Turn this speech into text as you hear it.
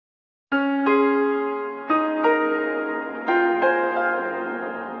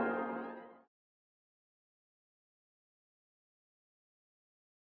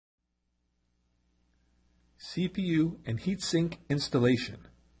CPU and heatsink installation,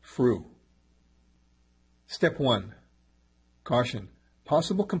 through. Step 1. Caution: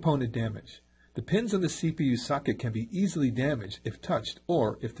 possible component damage. The pins on the CPU socket can be easily damaged if touched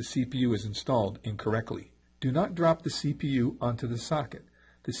or if the CPU is installed incorrectly. Do not drop the CPU onto the socket.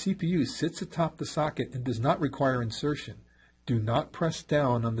 The CPU sits atop the socket and does not require insertion. Do not press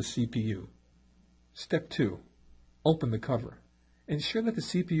down on the CPU. Step 2. Open the cover. Ensure that the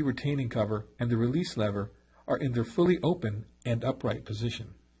CPU retaining cover and the release lever are in their fully open and upright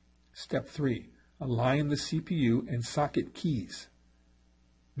position. Step 3. Align the CPU and socket keys.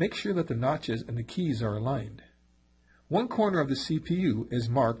 Make sure that the notches and the keys are aligned. One corner of the CPU is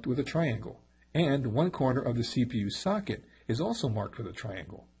marked with a triangle, and one corner of the CPU socket is also marked with a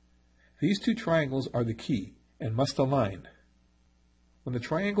triangle. These two triangles are the key and must align. When the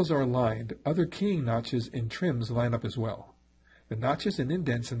triangles are aligned, other keying notches and trims line up as well. The notches and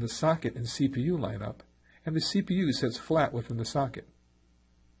indents in the socket and CPU line up, and the CPU sits flat within the socket.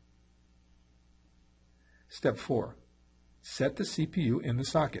 Step 4. Set the CPU in the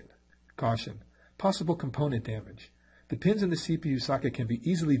socket. Caution: possible component damage. The pins in the CPU socket can be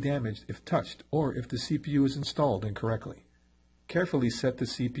easily damaged if touched or if the CPU is installed incorrectly. Carefully set the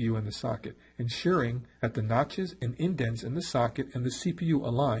CPU in the socket, ensuring that the notches and indents in the socket and the CPU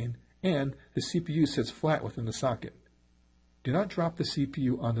align and the CPU sits flat within the socket. Do not drop the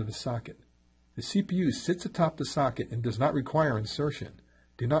CPU onto the socket. The CPU sits atop the socket and does not require insertion.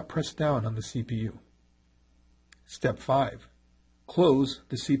 Do not press down on the CPU. Step 5. Close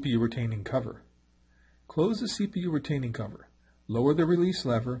the CPU retaining cover. Close the CPU retaining cover. Lower the release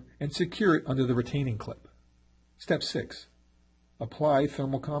lever and secure it under the retaining clip. Step 6. Apply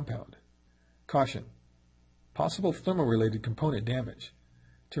thermal compound. Caution: possible thermal-related component damage.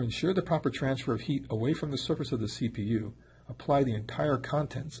 To ensure the proper transfer of heat away from the surface of the CPU, apply the entire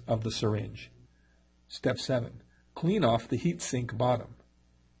contents of the syringe. Step 7. Clean off the heatsink bottom.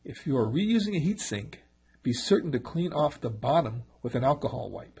 If you are reusing a heatsink, be certain to clean off the bottom with an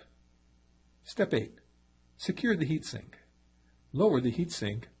alcohol wipe. Step 8. Secure the heatsink. Lower the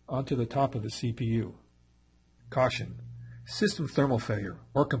heatsink onto the top of the CPU. Caution: system thermal failure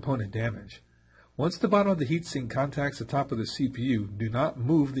or component damage. Once the bottom of the heatsink contacts the top of the CPU, do not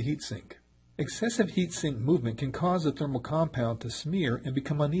move the heatsink. Excessive heatsink movement can cause the thermal compound to smear and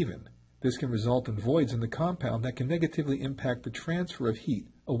become uneven. This can result in voids in the compound that can negatively impact the transfer of heat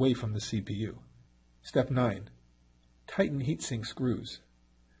away from the CPU. Step 9. Tighten heatsink screws.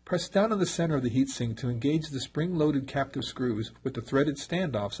 Press down on the center of the heatsink to engage the spring-loaded captive screws with the threaded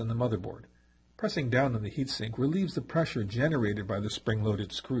standoffs on the motherboard. Pressing down on the heatsink relieves the pressure generated by the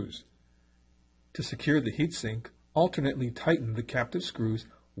spring-loaded screws. To secure the heatsink, alternately tighten the captive screws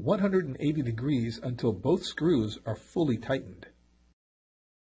 180 degrees until both screws are fully tightened.